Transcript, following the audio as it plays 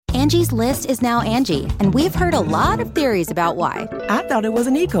Angie's List is now Angie, and we've heard a lot of theories about why. I thought it was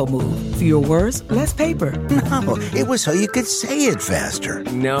an eco move. Fewer words, less paper. No, it was so you could say it faster.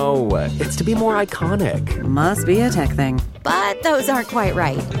 No, it's to be more iconic. Must be a tech thing. But those aren't quite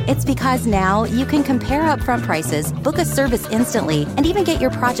right. It's because now you can compare upfront prices, book a service instantly, and even get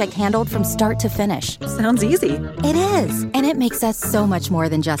your project handled from start to finish. Sounds easy. It is, and it makes us so much more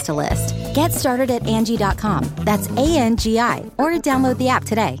than just a list. Get started at Angie.com. That's ANGI, or download the app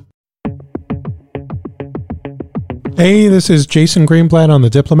today. Hey, this is Jason Greenblatt on The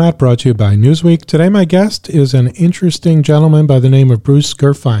Diplomat, brought to you by Newsweek. Today my guest is an interesting gentleman by the name of Bruce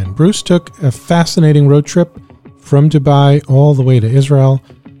Gerfein. Bruce took a fascinating road trip from Dubai all the way to Israel,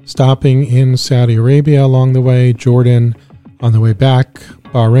 stopping in Saudi Arabia along the way, Jordan on the way back,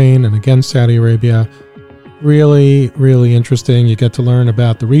 Bahrain, and again Saudi Arabia. Really, really interesting. You get to learn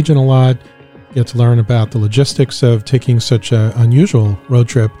about the region a lot, get to learn about the logistics of taking such an unusual road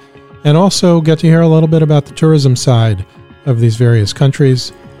trip, and also get to hear a little bit about the tourism side of these various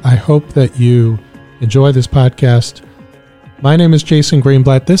countries. I hope that you enjoy this podcast. My name is Jason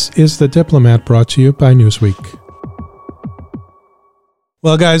Greenblatt. This is The Diplomat, brought to you by Newsweek.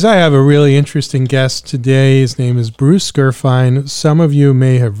 Well, guys, I have a really interesting guest today. His name is Bruce Gerfein. Some of you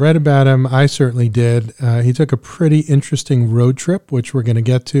may have read about him. I certainly did. He took a pretty interesting road trip, which we're going to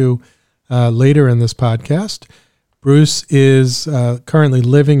get to later in this podcast. Bruce is currently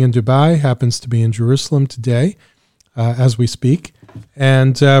living in Dubai, happens to be in Jerusalem today as we speak.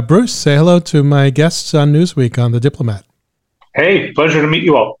 And Bruce, say hello to my guests on Newsweek on The Diplomat. Hey, pleasure to meet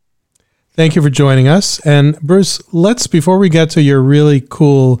you all. Thank you for joining us. And Bruce, before we get to your really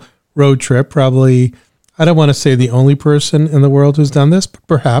cool road trip, probably, I don't want to say the only person in the world who's done this, but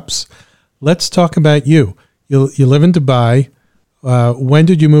perhaps, let's talk about you. You live in Dubai. When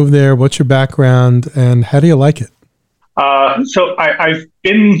did you move there? What's your background? And how do you like it? So I've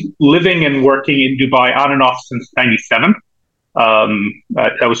been living and working in Dubai on and off since 97.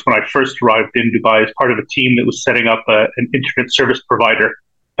 That was when I first arrived in Dubai as part of a team that was setting up an internet service provider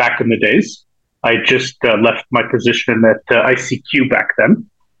back in the days. I just left my position at ICQ back then.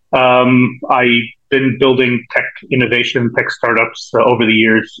 I've been building tech innovation, tech startups over the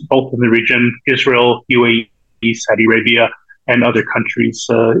years, both in the region, Israel, UAE, Saudi Arabia, and other countries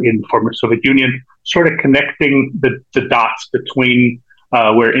in the former Soviet Union, sort of connecting the dots between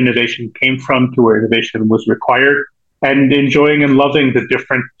where innovation came from to where innovation was required, and enjoying and loving the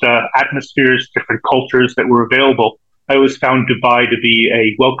different atmospheres, different cultures that were available. I always found Dubai to be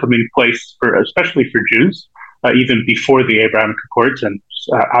a welcoming place, especially for Jews, even before the Abrahamic Accords. And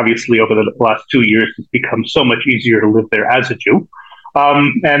obviously, over the last 2 years, it's become so much easier to live there as a Jew.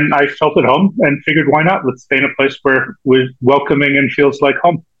 And I felt at home and figured, why not? Let's stay in a place where we're welcoming and feels like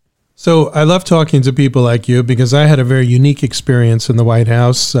home. So I love talking to people like you because I had a very unique experience in the White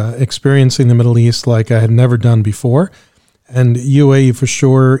House, experiencing the Middle East like I had never done before. And UAE, for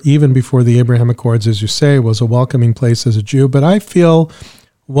sure, even before the Abraham Accords, as you say, was a welcoming place as a Jew. But I feel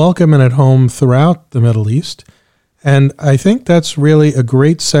welcome and at home throughout the Middle East. And I think that's really a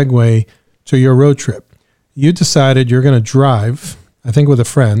great segue to your road trip. You decided you're going to drive, I think with a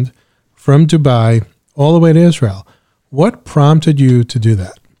friend, from Dubai all the way to Israel. What prompted you to do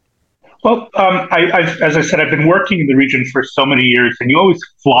that? Well, as I said, I've been working in the region for so many years, and you always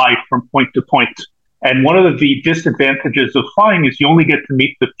fly from point to point. And one of the disadvantages of flying is you only get to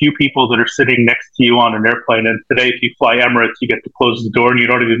meet the few people that are sitting next to you on an airplane. And today, if you fly Emirates, you get to close the door and you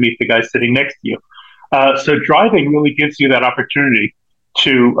don't even meet the guy sitting next to you. So driving really gives you that opportunity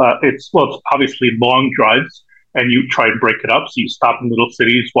to, it's obviously long drives, and you try and break it up. So you stop in little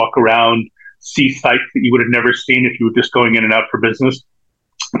cities, walk around, see sites that you would have never seen if you were just going in and out for business.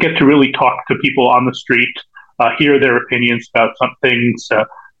 Get to really talk to people on the street, hear their opinions about some things,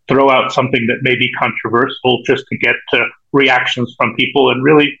 throw out something that may be controversial just to get reactions from people, and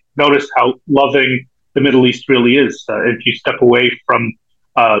really notice how loving the Middle East really is. If you step away from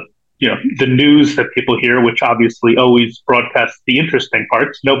the news that people hear, which obviously always broadcasts the interesting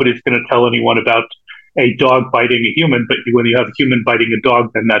parts, nobody's going to tell anyone about a dog biting a human, but when you have a human biting a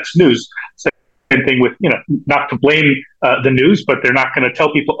dog, then that's news. Same thing with, not to blame the news, but they're not going to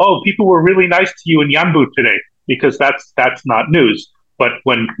tell people, oh, people were really nice to you in Yanbu today, because that's not news. But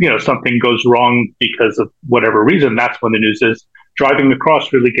when, something goes wrong because of whatever reason, that's when the news is. Driving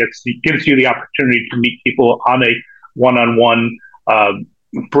across really gives you the opportunity to meet people on a one-on-one,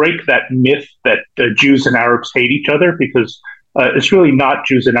 break that myth that Jews and Arabs hate each other, because it's really not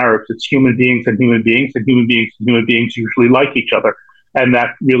Jews and Arabs. It's human beings and human beings, and human beings and human beings usually like each other. And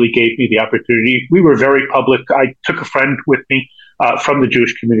that really gave me the opportunity. We were very public. I took a friend with me from the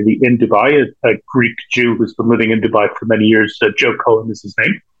Jewish community in Dubai, a Greek Jew who's been living in Dubai for many years. Joe Cohen is his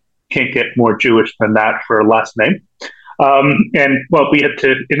name. can't get more Jewish than that for a last name. And well, we had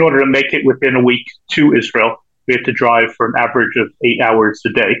to, in order to make it within a week to Israel, we had to drive for an average of 8 hours a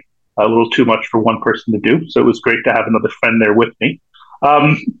day, a little too much for one person to do. So it was great to have another friend there with me.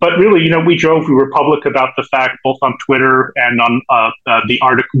 But really, we were public about the fact, both on Twitter and on the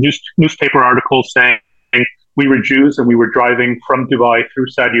newspaper articles saying we were Jews and we were driving from Dubai through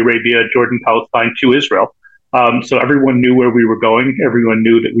Saudi Arabia, Jordan, Palestine to Israel. So everyone knew where we were going. Everyone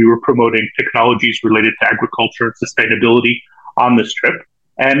knew that we were promoting technologies related to agriculture and sustainability on this trip.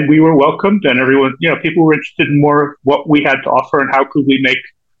 And we were welcomed, and everyone, people were interested in more of what we had to offer and how could we make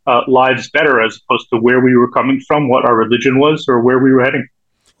lives better, as opposed to where we were coming from, what our religion was, or where we were heading.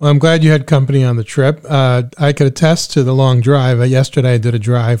 Well, I'm glad you had company on the trip. I could attest to the long drive. Yesterday I did a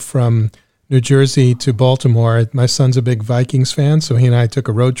drive from New Jersey to Baltimore. My son's a big Vikings fan, so he and I took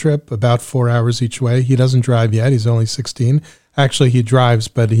a road trip about 4 hours each way. He doesn't drive yet. He's only 16. Actually, he drives,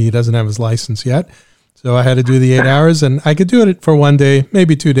 but he doesn't have his license yet. So I had to do the 8 hours, and I could do it for 1 day,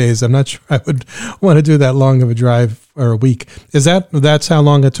 maybe 2 days. I'm not sure I would want to do that long of a drive or a week. That's how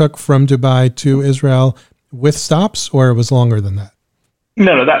long it took from Dubai to Israel with stops, or it was longer than that?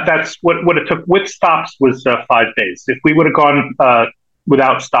 No, that's what it took. With stops was 5 days. If we would have gone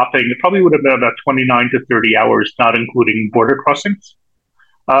without stopping, it probably would have been about 29 to 30 hours, not including border crossings.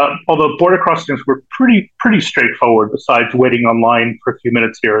 Although border crossings were pretty straightforward, besides waiting online for a few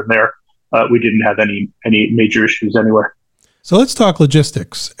minutes here and there. We didn't have any major issues anywhere. So let's talk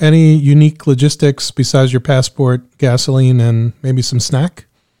logistics. Any unique logistics besides your passport, gasoline, and maybe some snack?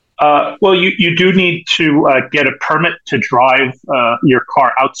 Well, you do need to get a permit to drive your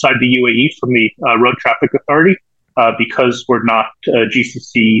car outside the UAE from the Road Traffic Authority because we're not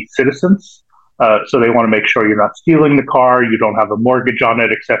GCC citizens. So they want to make sure you're not stealing the car, you don't have a mortgage on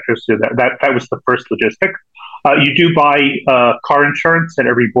it, etc. So that was the first logistic. You do buy car insurance at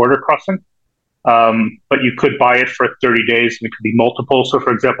every border crossing, but you could buy it for 30 days, and it could be multiple. So,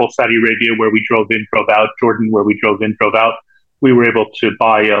 for example, Saudi Arabia, where we drove in, drove out, Jordan, where we drove in, drove out, we were able to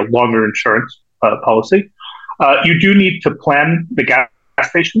buy a longer insurance policy. You do need to plan the gas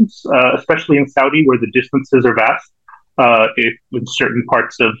stations, especially in Saudi, where the distances are vast. In certain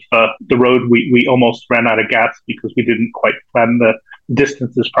parts of the road, we almost ran out of gas because we didn't quite plan the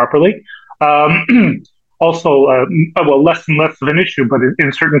distances properly. Also, less and less of an issue, but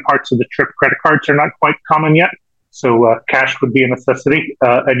in certain parts of the trip, credit cards are not quite common yet. So cash would be a necessity,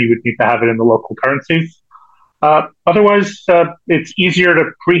 and you would need to have it in the local currencies. Otherwise, it's easier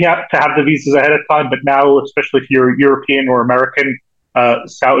to have the visas ahead of time. But now, especially if you're European or American,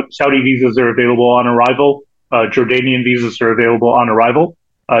 Saudi visas are available on arrival. Jordanian visas are available on arrival.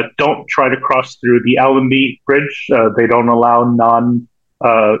 Don't try to cross through the Allenby Bridge. They don't allow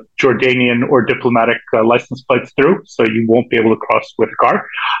Jordanian or diplomatic license plates through, so you won't be able to cross with a car.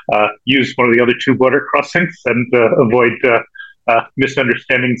 Use one of the other two border crossings and avoid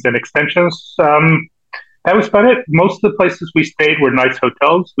misunderstandings and extensions. That was about it. Most of the places we stayed were nice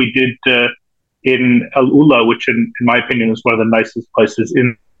hotels. We did in Al Ula, which in my opinion is one of the nicest places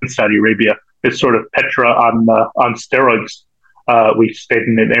in Saudi Arabia. It's sort of Petra on steroids. We stayed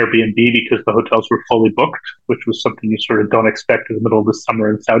in an Airbnb because the hotels were fully booked, which was something you sort of don't expect in the middle of the summer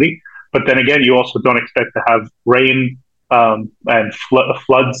in Saudi. But then again, you also don't expect to have rain and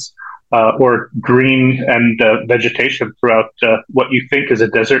floods or green and vegetation throughout what you think is a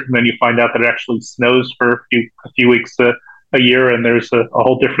desert, and then you find out that it actually snows for a few weeks a year, and there's a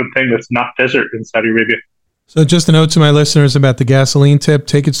whole different thing that's not desert in Saudi Arabia. So just a note to my listeners about the gasoline tip,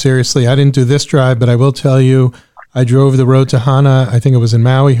 take it seriously. I didn't do this drive, but I will tell you, I drove the road to Hana, I think it was in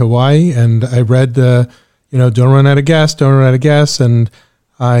Maui, Hawaii, and I read, don't run out of gas, and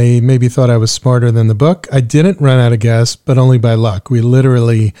I maybe thought I was smarter than the book. I didn't run out of gas, but only by luck. We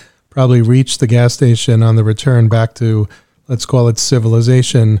literally probably reached the gas station on the return back to, let's call it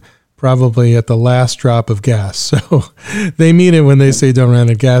civilization, probably at the last drop of gas. So they mean it when they say don't run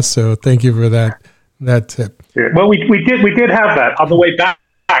out of gas, so thank you for that tip. Well, we did have that. On the way back,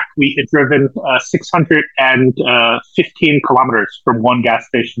 we had driven 615 kilometers from one gas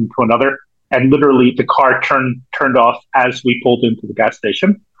station to another, and literally the car turned off as we pulled into the gas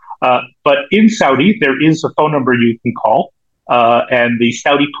station. But in Saudi, there is a phone number you can call, and the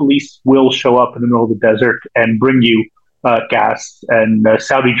Saudi police will show up in the middle of the desert and bring you gas. And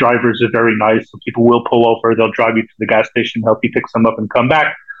Saudi drivers are very nice, so people will pull over, they'll drive you to the gas station, help you pick some up and come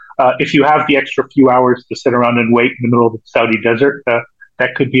back. If you have the extra few hours to sit around and wait in the middle of the Saudi desert,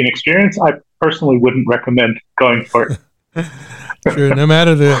 that could be an experience. I personally wouldn't recommend going for it. Sure. No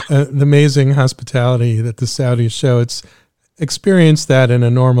matter the amazing hospitality that the Saudis show, it's experience that in a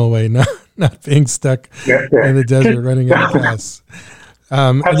normal way, not being stuck in the desert running out of gas.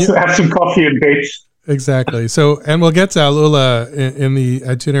 Have some coffee and dates. Exactly. So, and we'll get to Alula in the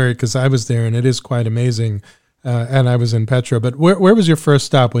itinerary because I was there and it is quite amazing. And I was in Petra. But where was your first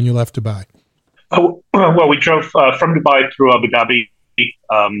stop when you left Dubai? Oh, well, we drove from Dubai through Abu Dhabi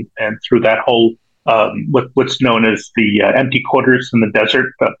and through that whole what's known as the empty quarters in the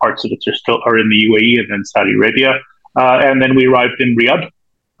desert. Parts of it are in the UAE and then Saudi Arabia. And then we arrived in Riyadh.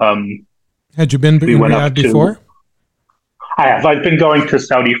 Had you been in Riyadh before? I have. I've been going to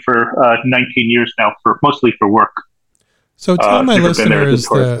Saudi for 19 years now, mostly for work. So tell my listeners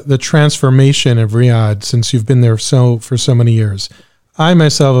the transformation of Riyadh since you've been there for so many years. I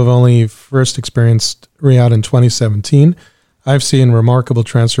myself have only first experienced Riyadh in 2017. I've seen remarkable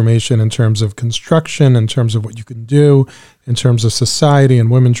transformation in terms of construction, in terms of what you can do, in terms of society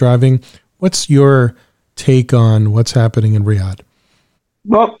and women driving. What's your take on what's happening in Riyadh?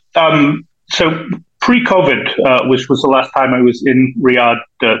 Well, so pre-COVID, which was the last time I was in Riyadh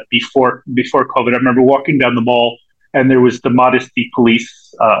before COVID, I remember walking down the mall and there was the modesty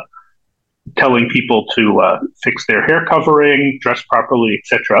police telling people to fix their hair covering, dress properly,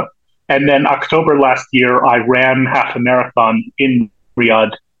 etc. And then October last year, I ran half a marathon in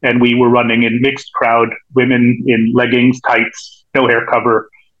Riyadh, and we were running in mixed crowd, women in leggings, tights, no hair covering,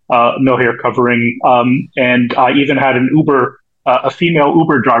 and I even had an a female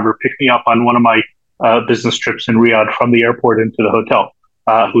Uber driver pick me up on one of my business trips in Riyadh from the airport into the hotel,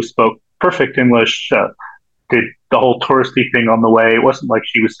 who spoke perfect English, did the whole touristy thing on the way. It wasn't like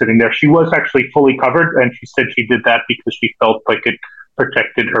she was sitting there. She was actually fully covered, and she said she did that because she felt like it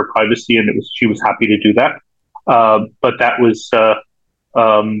protected her privacy, and she was happy to do that. But that was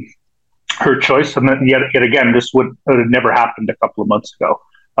her choice. And then yet again, this would have never happened a couple of months ago.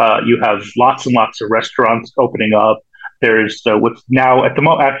 You have lots and lots of restaurants opening up. There's what's now at the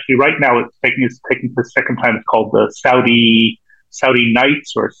moment, actually right now it's taking the second time. It's called the Saudi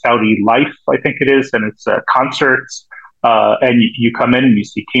Nights or Saudi Life, I think it is. And it's concerts. And you come in and you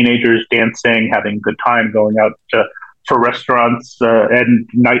see teenagers dancing, having a good time, going out for restaurants and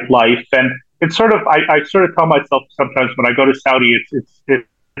nightlife. And it's sort of, I sort of tell myself sometimes when I go to Saudi,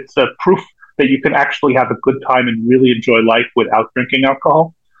 it's a proof that you can actually have a good time and really enjoy life without drinking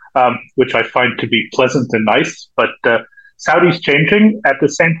alcohol, which I find to be pleasant and nice. But Saudi's changing. At the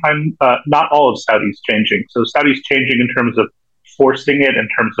same time, not all of Saudi's changing. So Saudi's changing in terms of forcing it, in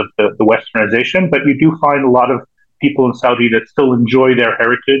terms of the westernization. But you do find a lot of people in Saudi that still enjoy their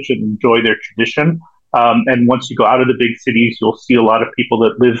heritage and enjoy their tradition. And once you go out of the big cities, you'll see a lot of people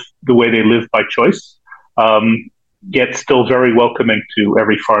that live the way they live by choice, yet still very welcoming to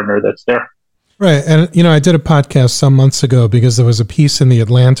every foreigner that's there. Right. And, I did a podcast some months ago because there was a piece in The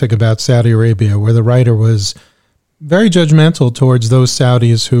Atlantic about Saudi Arabia where the writer was very judgmental towards those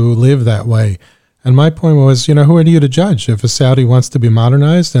Saudis who live that way. And my point was, who are you to judge? If a Saudi wants to be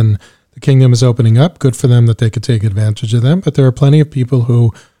modernized and the kingdom is opening up, good for them that they could take advantage of them. But there are plenty of people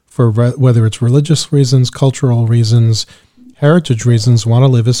who, for whether it's religious reasons, cultural reasons, heritage reasons, want to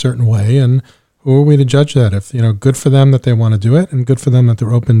live a certain way. And who are we to judge that? If, good for them that they want to do it and good for them that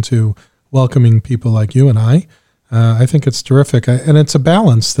they're open to welcoming people like you and I think it's terrific. And it's a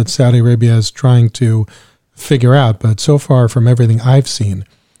balance that Saudi Arabia is trying to figure out. But so far, from everything I've seen,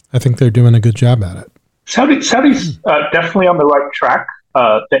 I think they're doing a good job at it. Saudi's definitely on the right track.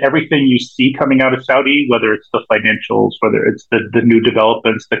 Everything you see coming out of Saudi, whether it's the financials, whether it's the new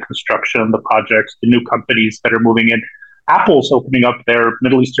developments, the construction, the projects, the new companies that are moving in. Apple's opening up their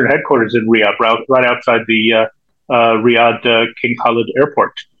Middle Eastern headquarters in Riyadh, right outside the Riyadh King Khalid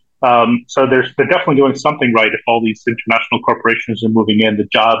Airport. So they're definitely doing something right if all these international corporations are moving in, the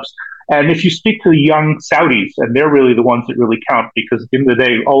jobs. And if you speak to the young Saudis, and they're really the ones that really count, because at the end of the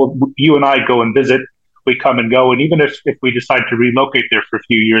day, you and I go and visit, we come and go. And even if we decide to relocate there for a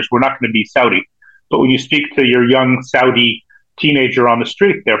few years, we're not going to be Saudi. But when you speak to your young Saudi teenager on the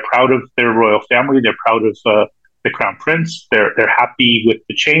street, they're proud of their royal family. They're proud of the crown prince. They're happy with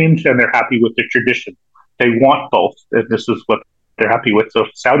the change, and they're happy with the tradition. They want both. And this is what they're happy with. So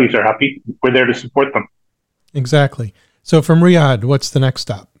if Saudis are happy, we're there to support them. Exactly. So from Riyadh, what's the next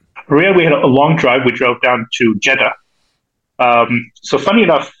stop? Riyadh, we had a long drive. We drove down to Jeddah. So funny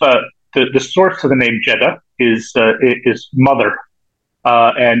enough, the source of the name Jeddah is mother.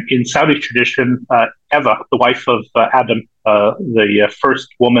 And in Saudi tradition, Eva, the wife of Adam, the first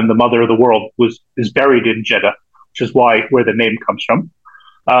woman, the mother of the world, is buried in Jeddah, which is where the name comes from.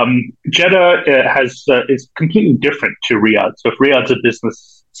 Jeddah is completely different to Riyadh. So if Riyadh's a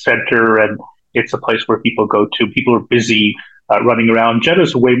business center and it's a place where people go to, people are busy running around.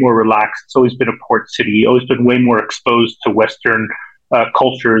 Jeddah's way more relaxed. It's always been a port city, always been way more exposed to Western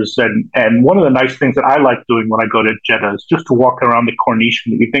cultures. And one of the nice things that I like doing when I go to Jeddah is just to walk around the Corniche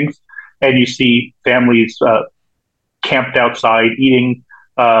in the evenings, and you see families camped outside eating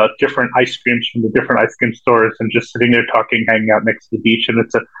different ice creams from the different ice cream stores and just sitting there talking, hanging out next to the beach. And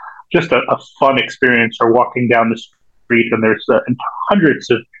it's just a fun experience. Or walking down the street and there's hundreds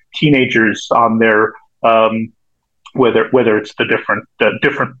of teenagers on their whether it's the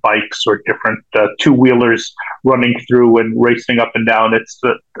different bikes or different two-wheelers running through and racing up and down. It's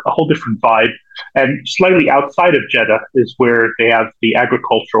a whole different vibe. And slightly outside of Jeddah is where they have the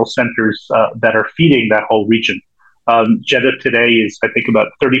agricultural centers that are feeding that whole region. Jeddah today is, I think, about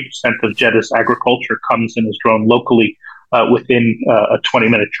 30% of Jeddah's agriculture comes and is grown locally within a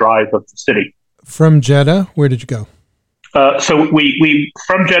 20-minute drive of the city. From Jeddah, where did you go? So we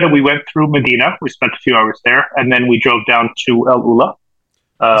from Jeddah, we went through Medina. We spent a few hours there, and then we drove down to Al Ula.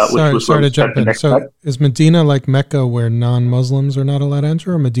 Sorry to jump in. So night. Is Medina like Mecca, where non-Muslims are not allowed to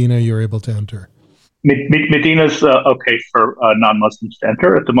enter, or Medina you're able to enter? Medina's okay for non-Muslims to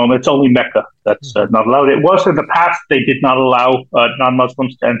enter. At the moment, it's only Mecca that's not allowed. It was in the past; they did not allow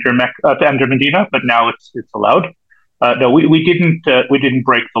non-Muslims to enter Medina, but now it's allowed. No, we didn't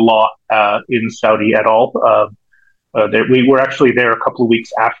break the law in Saudi at all. We were actually there a couple of weeks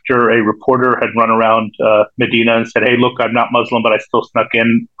after a reporter had run around Medina and said, "Hey, look, I'm not Muslim, but I still snuck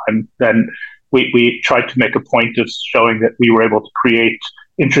in." Then we tried to make a point of showing that we were able to create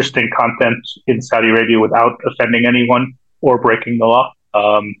interesting content in Saudi Arabia without offending anyone or breaking the law.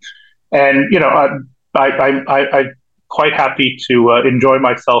 And I'm quite happy to enjoy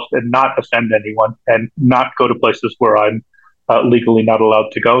myself and not offend anyone and not go to places where I'm legally not allowed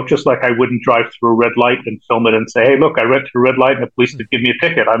to go. Just like I wouldn't drive through a red light and film it and say, "Hey, look, I went through a red light and the police did give me a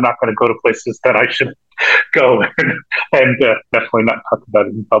ticket." I'm not going to go to places that I shouldn't go and definitely not talk about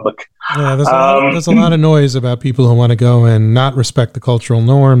it in public. Yeah, there's a lot of noise about people who want to go and not respect the cultural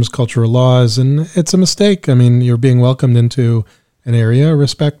norms, cultural laws, and it's a mistake. I mean, you're being welcomed into an area.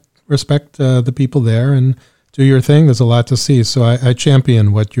 Respect the people there and do your thing. There's a lot to see. So I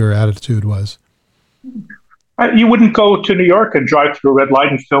champion what your attitude was. You wouldn't go to New York and drive through a red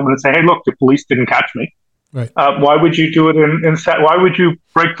light and film it and say, "Hey, look, the police didn't catch me." Right. Why would you do it why would you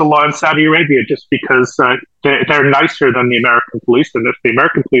break the law in Saudi Arabia just because they're nicer than the American police? And if the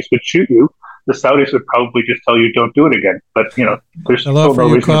American police would shoot you, the Saudis would probably just tell you don't do it again. But there's hello still for no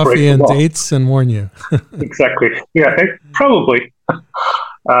your reason to break coffee the and law. dates and warn you. Exactly. Yeah, probably.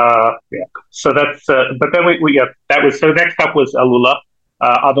 Yeah. So that's. But then that was. So the next stop was Al Ula.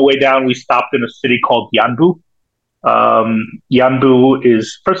 On the way down, we stopped in a city called Yanbu. Yanbu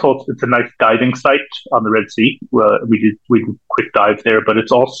is, first of all, it's a nice diving site on the Red Sea. We did a quick dive there, but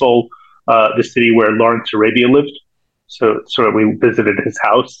it's also the city where Lawrence Arabia lived. So we visited his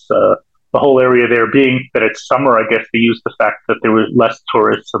house. The whole area there, being that it's summer, I guess they used the fact that there were less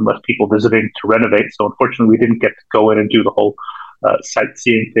tourists and less people visiting to renovate. So unfortunately, we didn't get to go in and do the whole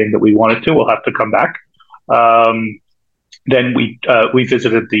sightseeing thing that we wanted to. We'll have to come back. Then we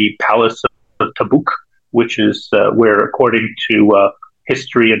visited the Palace of Tabuk, which is where, according to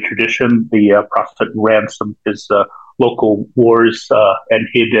history and tradition, the Prophet ransomed his local wars and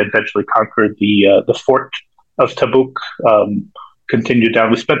eventually conquered the fort of Tabuk. Continued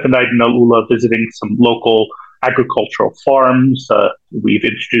down. We spent the night in Al Ula visiting some local agricultural farms. We've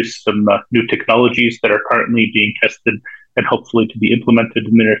introduced some new technologies that are currently being tested and hopefully to be implemented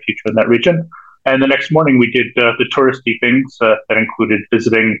in the near future in that region. And the next morning, we did the touristy things that included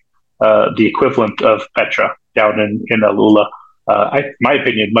visiting the equivalent of Petra down in Al Ula. My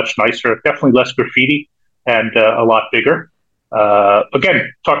opinion, much nicer, definitely less graffiti and a lot bigger.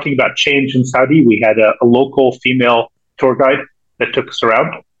 Again, talking about change in Saudi, we had a local female tour guide that took us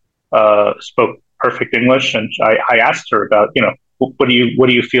around, spoke perfect English. And I asked her about, what do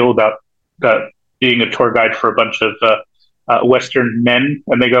you feel about being a tour guide for a bunch of Western men?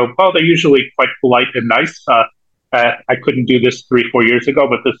 And they go, "Well, they're usually quite polite and nice. I couldn't do this 3-4 years ago,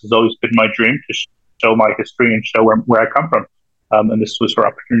 but this has always been my dream to show my history and show where I come from." And this was her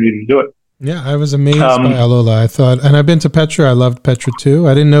opportunity to do it. Yeah, I was amazed by Al Ula. I thought, and I've been to Petra. I loved Petra too.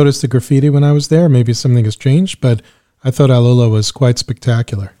 I didn't notice the graffiti when I was there. Maybe something has changed, but I thought Al Ula was quite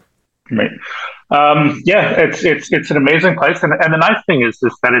spectacular. Right. Yeah, it's an amazing place, and the nice thing is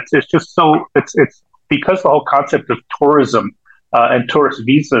that it's just so it's because the whole concept of tourism and tourist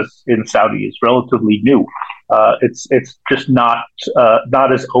visas in Saudi is relatively new. It's just not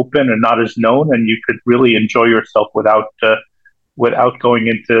as open and not as known, and you could really enjoy yourself without going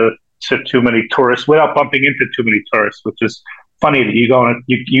into too many tourists, without bumping into too many tourists. Which is funny that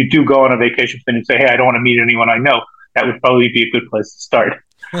you do go on a vacation and you say, "Hey, I don't want to meet anyone I know." That would probably be a good place to start.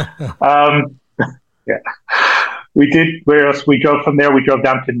 Yeah. We did. Where else? We drove from there. We drove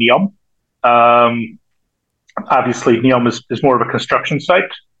down to Neom. Obviously, Neom is more of a construction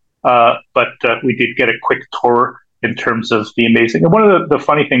site, but we did get a quick tour in terms of the amazing. And one of the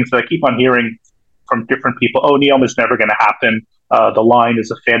funny things that I keep on hearing from different people, Neom is never going to happen. The line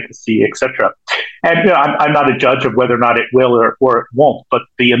is a fantasy, etc. And I'm not a judge of whether or not it will or it won't. But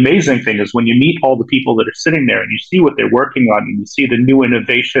the amazing thing is when you meet all the people that are sitting there and you see what they're working on and you see the new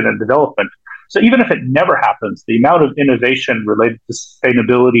innovation and development. So even if it never happens, the amount of innovation related to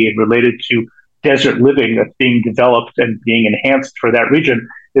sustainability and related to desert living that's being developed and being enhanced for that region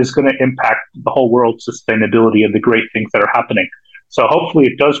is going to impact the whole world's sustainability and the great things that are happening. So hopefully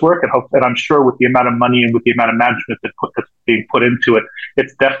it does work, and I'm sure with the amount of money and with the amount of management that's being put into it,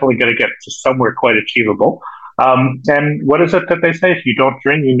 it's definitely going to get to somewhere quite achievable. And what is it that they say? If you don't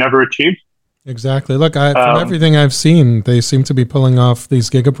dream, you never achieve. Exactly. Look, from everything I've seen, they seem to be pulling off these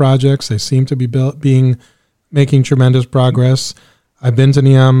giga projects. They seem to be making tremendous progress. I've been to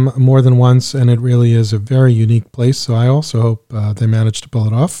Neom more than once, and it really is a very unique place. So I also hope they manage to pull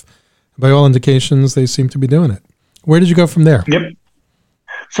it off. By all indications, they seem to be doing it. Where did you go from there? Yep.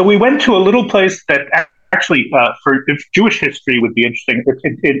 So we went to a little place that actually, for Jewish history, would be interesting.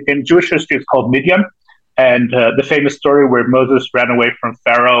 In Jewish history, it's called Midian. And the famous story where Moses ran away from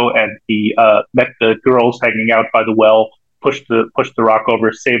Pharaoh and he met the girls hanging out by the well, pushed the rock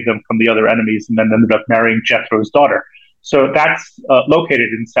over, saved them from the other enemies, and then ended up marrying Jethro's daughter. So that's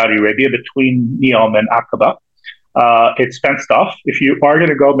located in Saudi Arabia between Neom and Aqaba. It's fenced off. If you are going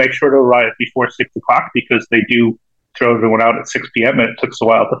to go, make sure to arrive before 6 o'clock because they do throw everyone out at 6 p.m. and it took us a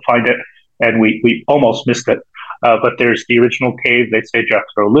while to find it, and we almost missed it. But there's the original cave they say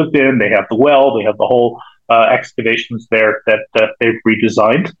Jethro lived in. They have the well. They have the whole excavations there that they've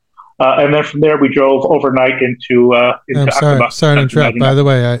redesigned. And then from there, we drove overnight into Aqaba. Sorry to interrupt. By the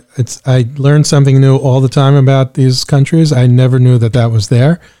way, I learn something new all the time about these countries. I never knew that was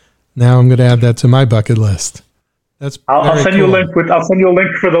there. Now I'm going to add that to my bucket list. I'll send you a link for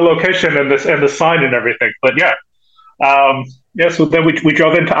the location and the sign and everything. But yeah. So then we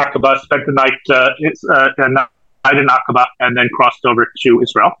drove into Aqaba, spent the night in Aqaba, and then crossed over to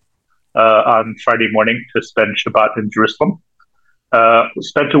Israel on Friday morning to spend Shabbat in Jerusalem. We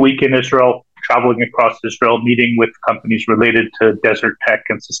spent a week in Israel, traveling across Israel, meeting with companies related to desert tech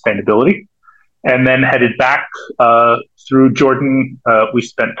and sustainability, and then headed back through Jordan. We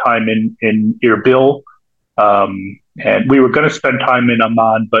spent time in Erbil, and we were going to spend time in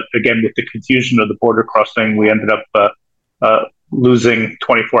Amman, but again, with the confusion of the border crossing, we ended up losing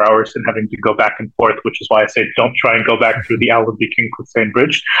 24 hours and having to go back and forth, which is why I say don't try and go back through the Allenby King Hussein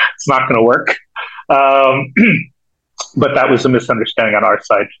Bridge. It's not going to work. But that was a misunderstanding on our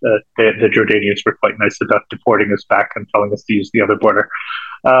side. The Jordanians were quite nice about deporting us back and telling us to use the other border.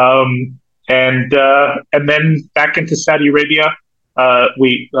 And then back into Saudi Arabia.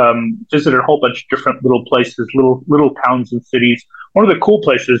 We visited a whole bunch of different little places, little towns and cities. One of the cool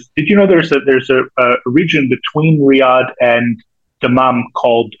places. Did you know there's a region between Riyadh and Dammam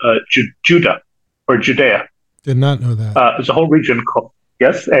called Judah or Judea? Did not know that. There's a whole region called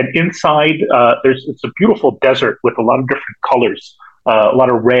yes, and inside it's a beautiful desert with a lot of different colors, a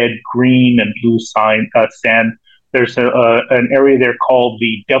lot of red, green, and blue sand. There's an area there called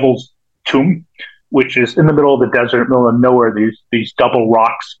the Devil's Tomb, which is in the middle of the desert, middle of nowhere, these double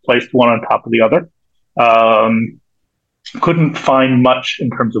rocks placed one on top of the other. Couldn't find much in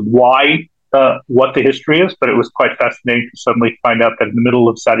terms of what the history is, but it was quite fascinating to suddenly find out that in the middle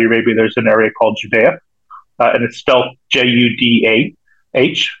of Saudi Arabia, there's an area called Judea, and it's spelled Judah,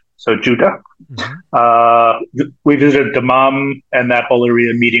 so Judah. Mm-hmm. We visited Dammam and that whole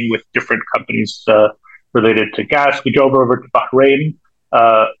area, meeting with different companies related to gas. We drove over to Bahrain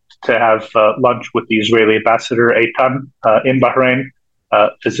to have lunch with the Israeli ambassador Eitan in Bahrain,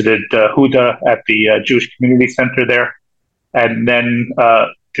 visited Huda at the Jewish Community Center there, and then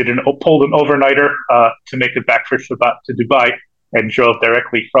pulled an overnighter to make it back for Shabbat to Dubai, and drove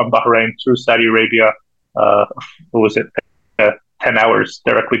directly from Bahrain through Saudi Arabia. 10 hours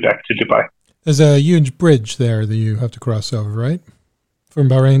directly back to Dubai. There's a huge bridge there that you have to cross over, right? From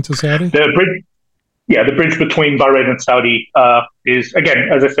Bahrain to Saudi? The bridge between Bahrain and Saudi is, again,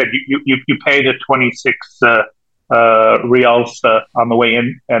 as I said, you pay the 26 riyals on the way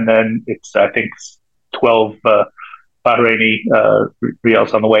in, and then it's, I think, 12 Bahraini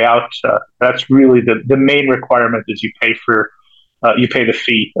riyals on the way out. That's really the main requirement is you pay the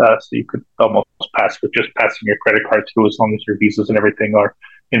fee, so you could almost pass with just passing your credit card through as long as your visas and everything are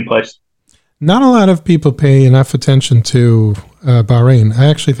in place. Not a lot of people pay enough attention to Bahrain. I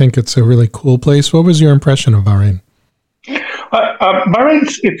actually think it's a really cool place. What was your impression of Bahrain? Bahrain,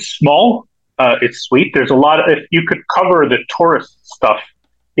 it's small. It's sweet. There's a lot of, if you could cover the tourist stuff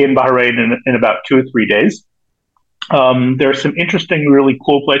in Bahrain in about 2 or 3 days. There are some interesting, really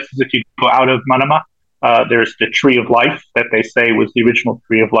cool places if you go out of Manama. There's the Tree of Life that they say was the original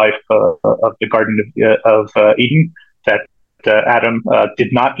Tree of Life of the Garden of Eden that Adam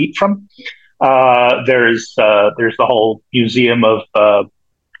did not eat from. There's the whole museum of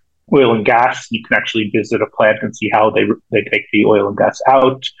oil and gas. You can actually visit a plant and see how they take the oil and gas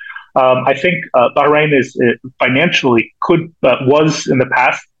out. I think Bahrain is financially was in the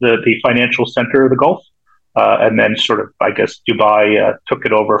past the financial center of the Gulf, and then sort of, I guess, Dubai took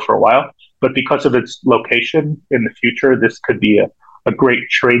it over for a while. But because of its location in the future, this could be a great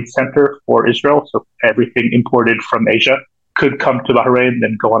trade center for Israel. So everything imported from Asia could come to Bahrain,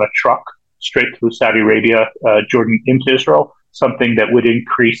 then go on a truck straight through Saudi Arabia, Jordan into Israel, something that would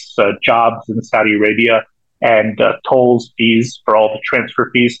increase jobs in Saudi Arabia and tolls, fees for all the transfer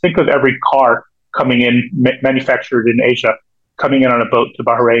fees. Think of every car coming in, manufactured in Asia, coming in on a boat to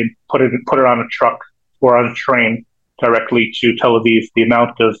Bahrain, put it on a truck or on a train directly to Tel Aviv, the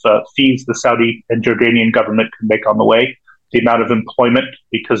amount of fees the Saudi and Jordanian government can make on the way, the amount of employment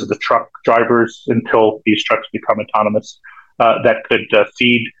because of the truck drivers until these trucks become autonomous, that could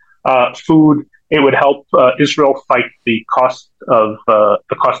feed food. It would help Israel fight the cost of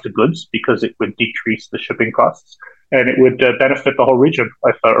goods because it would decrease the shipping costs, and it would benefit the whole region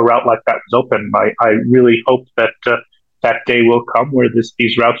if a route like that was open. I really hope that that day will come where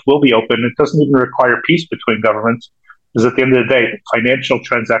these routes will be open. It doesn't even require peace between governments, because at the end of the day, financial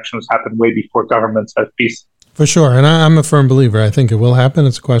transactions happen way before governments have peace. For sure, and I'm a firm believer. I think it will happen.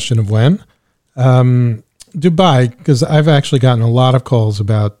 It's a question of when. Dubai, because I've actually gotten a lot of calls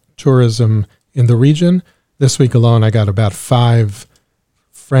about tourism in the region. This week alone, I got about 5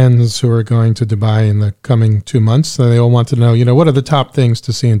 friends who are going to Dubai in the coming 2 months. So they all want to know, what are the top things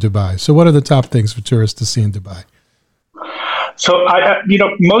to see in Dubai? So what are the top things for tourists to see in Dubai? So,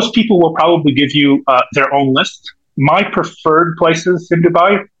 most people will probably give you their own list. My preferred places in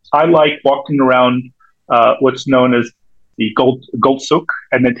Dubai, I like walking around what's known as the gold souk,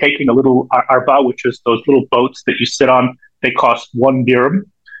 and then taking a little arba, which is those little boats that you sit on. They cost 1 dirham,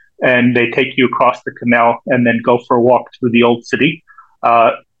 and they take you across the canal and then go for a walk through the old city.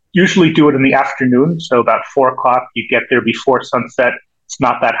 Usually do it in the afternoon, so about 4 o'clock. You get there before sunset. It's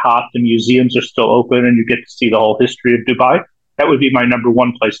not that hot. The museums are still open, and you get to see the whole history of Dubai. That would be my number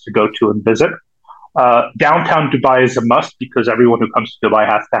one place to go to and visit. Downtown Dubai is a must because everyone who comes to Dubai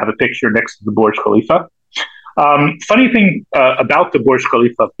has to have a picture next to the Burj Khalifa. Funny thing about the Burj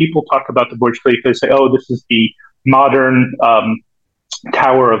Khalifa, people talk about the Burj Khalifa and say, oh, this is the modern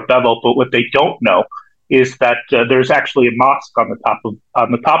Tower of Babel, but what they don't know is that there's actually a mosque on the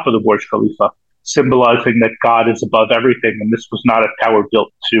top of the Burj Khalifa, symbolizing that God is above everything, and this was not a tower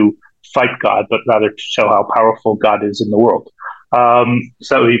built to fight God, but rather to show how powerful God is in the world.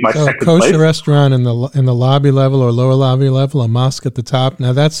 So that would be my second place. A kosher restaurant in the lobby level or lower lobby level, a mosque at the top.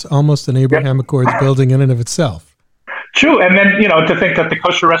 Now that's almost an Abraham Accords building in and of itself. True, and then to think that the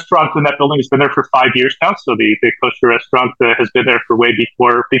kosher restaurant in that building has been there for 5 years now. So the kosher restaurant has been there for way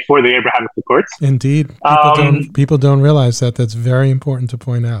before the Abrahamic Accords. Indeed, people don't realize that. That's very important to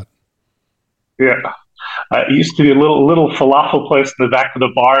point out. Yeah, it used to be a little falafel place in the back of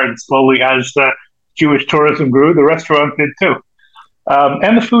the bar, and slowly as Jewish tourism grew, the restaurant did too.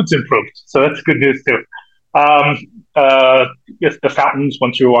 And the food's improved, so that's good news too. Yes, the fountains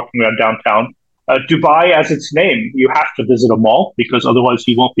once you're walking around downtown. Dubai, as its name, you have to visit a mall because otherwise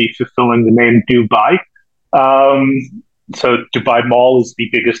you won't be fulfilling the name Dubai. So Dubai Mall is the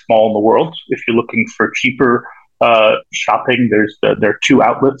biggest mall in the world. If you're looking for cheaper shopping, there are 2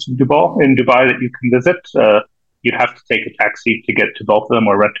 outlets in Dubai that you can visit. You'd have to take a taxi to get to both of them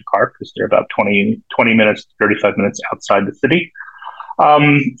or rent a car because they're about 20 minutes, 35 minutes outside the city.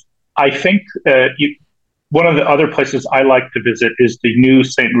 I think one of the other places I like to visit is the new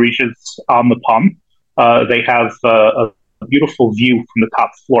St. Regis on the Palm. They have a beautiful view from the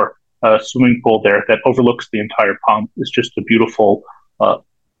top floor, swimming pool there that overlooks the entire Palm. It's just a beautiful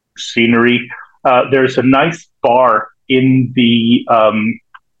scenery. There's a nice bar in the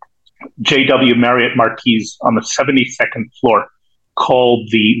JW Marriott Marquis on the 72nd floor called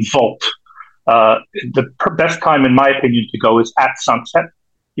the Vault. The best time, in my opinion, to go is at sunset.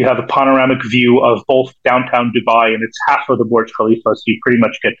 You have a panoramic view of both downtown Dubai, and it's half of the Burj Khalifa, so you pretty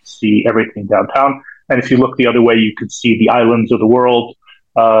much get to see everything downtown. And if you look the other way, you could see the islands of the world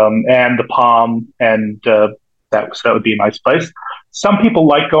and the Palm, and that would be a nice place. Some people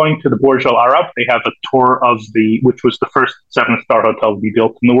like going to the Burj Al Arab. They have a tour of which was the first 7-star hotel to be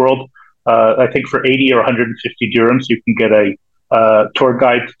built in the world. I think for 80 or 150 dirhams, you can get a tour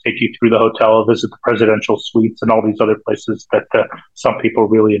guide to take you through the hotel, visit the presidential suites, and all these other places that some people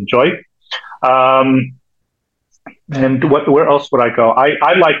really enjoy. And where else would I go?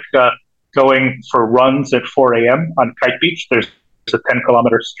 I like going for runs at 4 a.m. on Kite Beach. There's a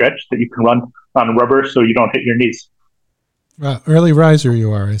 10-kilometer stretch that you can run on rubber so you don't hit your knees. Early riser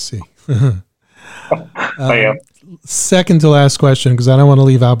you are, I see. I am. Second to last question, because I don't want to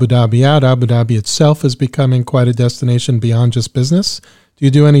leave Abu Dhabi out. Abu Dhabi itself is becoming quite a destination beyond just business. Do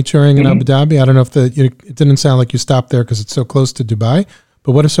you do any touring in Abu Dhabi? I don't know if it didn't sound like you stopped there because it's so close to Dubai,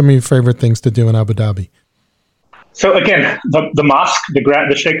 but what are some of your favorite things to do in Abu Dhabi? So again, the mosque,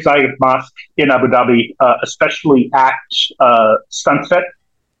 the Sheikh Zayed Mosque in Abu Dhabi, especially at sunset.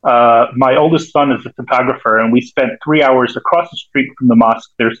 My oldest son is a photographer, and we spent 3 hours across the street from the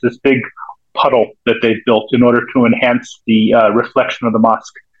mosque. There's this big puddle that they've built in order to enhance the reflection of the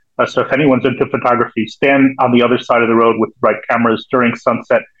mosque. So if anyone's into photography, stand on the other side of the road with the right cameras during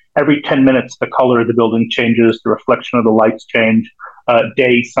sunset. Every 10 minutes, the color of the building changes, the reflection of the lights change,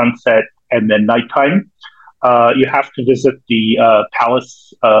 day, sunset, and then nighttime. You have to visit the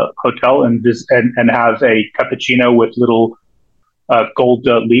Palace Hotel and have a cappuccino with little gold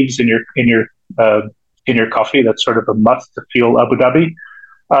leaves in your coffee. That's sort of a must to feel Abu Dhabi.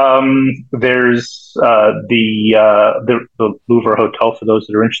 There's the Louvre Hotel for those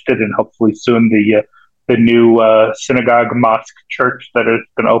that are interested, and hopefully soon the new synagogue, mosque, church that is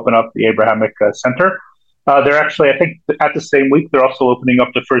going to open up, the Abrahamic Center. They're actually, I think, at the same week, they're also opening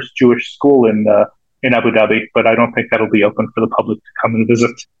up the first Jewish school in Abu Dhabi, but I don't think that'll be open for the public to come and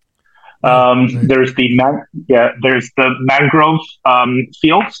visit. There's the mangrove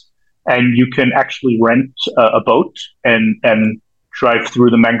fields, and you can actually rent a boat and drive through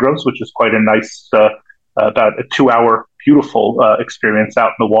the mangroves, which is quite a nice, about a 2-hour beautiful experience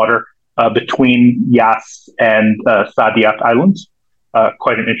out in the water between Yas and Saadiyat Islands.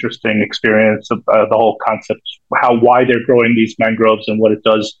 Quite an interesting experience of the whole concept, why they're growing these mangroves and what it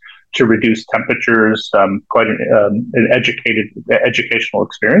does to reduce temperatures. Quite an educational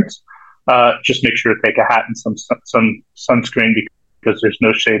experience. Just make sure to take a hat and some sunscreen because there's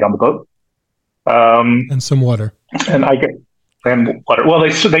no shade on the boat. And some water. And water. Well,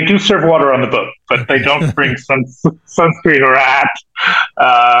 they do serve water on the boat, but they don't bring sunscreen or a hat.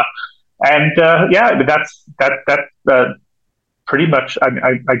 That's pretty much.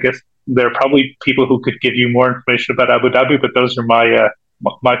 I guess there are probably people who could give you more information about Abu Dhabi, but those are my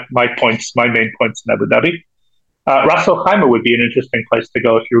points, my main points in Abu Dhabi. Ras Al Khaimah would be an interesting place to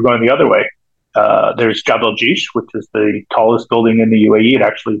go if you were going the other way. There's Jabal Jish, which is the tallest building in the UAE. It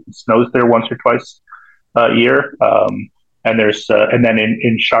actually snows there once or twice a year. And then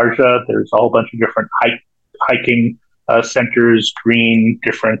in Sharjah, there's a whole bunch of different hiking centers,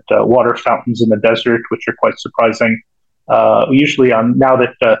 different water fountains in the desert, which are quite surprising. Usually now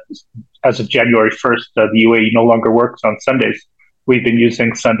that as of January 1st, the UAE no longer works on Sundays. We've been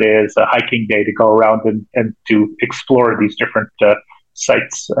using Sunday as a hiking day to go around and to explore these different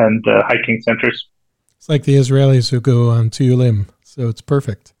sites and hiking centers. It's like the Israelis who go on to Ulim, so it's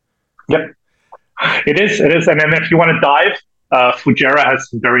perfect. Yep, it is. And then if you want to dive, Fujairah has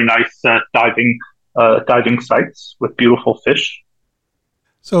some very nice diving sites with beautiful fish.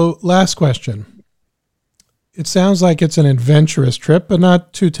 So last question. It sounds like it's an adventurous trip, but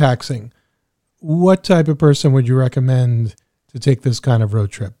not too taxing. What type of person would you recommend to take this kind of road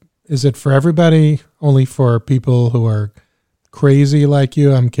trip? Is it for everybody, only for people who are crazy like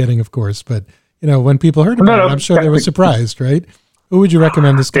you? I'm kidding, of course, but when people heard about it, I'm sure they were surprised, right? Who would you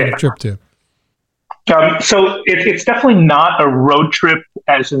recommend this kind of trip to? So it's definitely not a road trip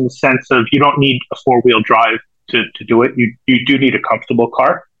as in the sense of you don't need a 4-wheel drive to do it. You do need a comfortable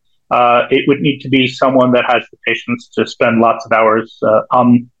car. It would need to be someone that has the patience to spend lots of hours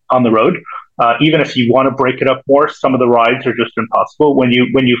on the road. Even if you want to break it up more, some of the rides are just impossible. When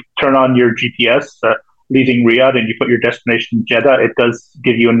you turn on your GPS leaving Riyadh and you put your destination Jeddah, it does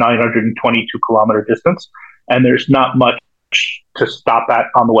give you a 922-kilometer distance, and there's not much to stop at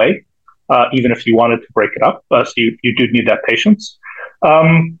on the way, even if you wanted to break it up. So you do need that patience.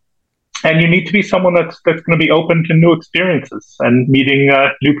 And you need to be someone that's going to be open to new experiences and meeting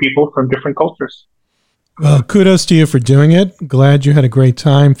new people from different cultures. Well, kudos to you for doing it. Glad you had a great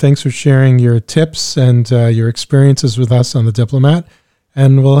time. Thanks for sharing your tips and your experiences with us on The Diplomat.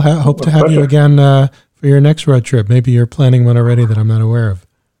 And we'll hope to have you again for your next road trip. Maybe you're planning one already that I'm not aware of.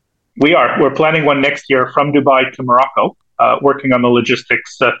 We are. We're planning one next year from Dubai to Morocco, working on the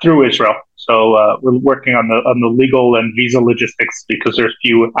logistics through Israel. So we're working on the legal and visa logistics because there's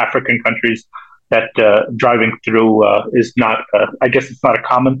few African countries that driving through is not, I guess it's not a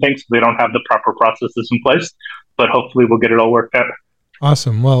common thing, so they don't have the proper processes in place. but hopefully we'll get it all worked out.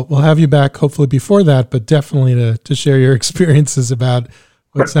 Awesome. Well, we'll have you back hopefully before that, but definitely to share your experiences about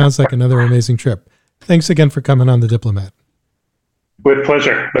what sounds like another amazing trip. Thanks again for coming on The Diplomat. With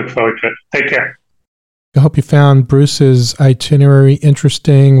pleasure. Look forward to it. Take care. I hope you found Bruce's itinerary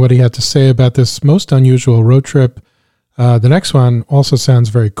interesting, what he had to say about this most unusual road trip. The next one also sounds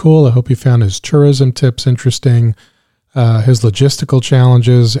very cool. I hope you found his tourism tips interesting, his logistical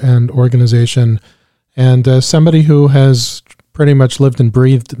challenges and organization, and somebody who has pretty much lived and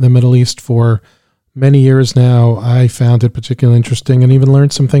breathed the Middle East for many years now. I found it particularly interesting and even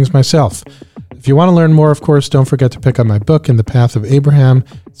learned some things myself. If you want to learn more, of course, don't forget to pick up my book, In the Path of Abraham.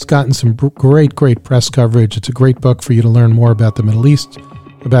 It's gotten some great press coverage. It's a great book for you to learn more about the Middle East,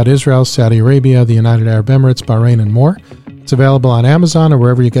 about Israel, Saudi Arabia, the United Arab Emirates, Bahrain, and more. It's available on Amazon or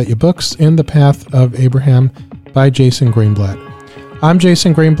wherever you get your books. In the Path of Abraham by Jason Greenblatt. I'm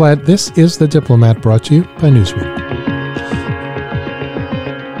Jason Greenblatt. This is The Diplomat, brought to you by Newsweek.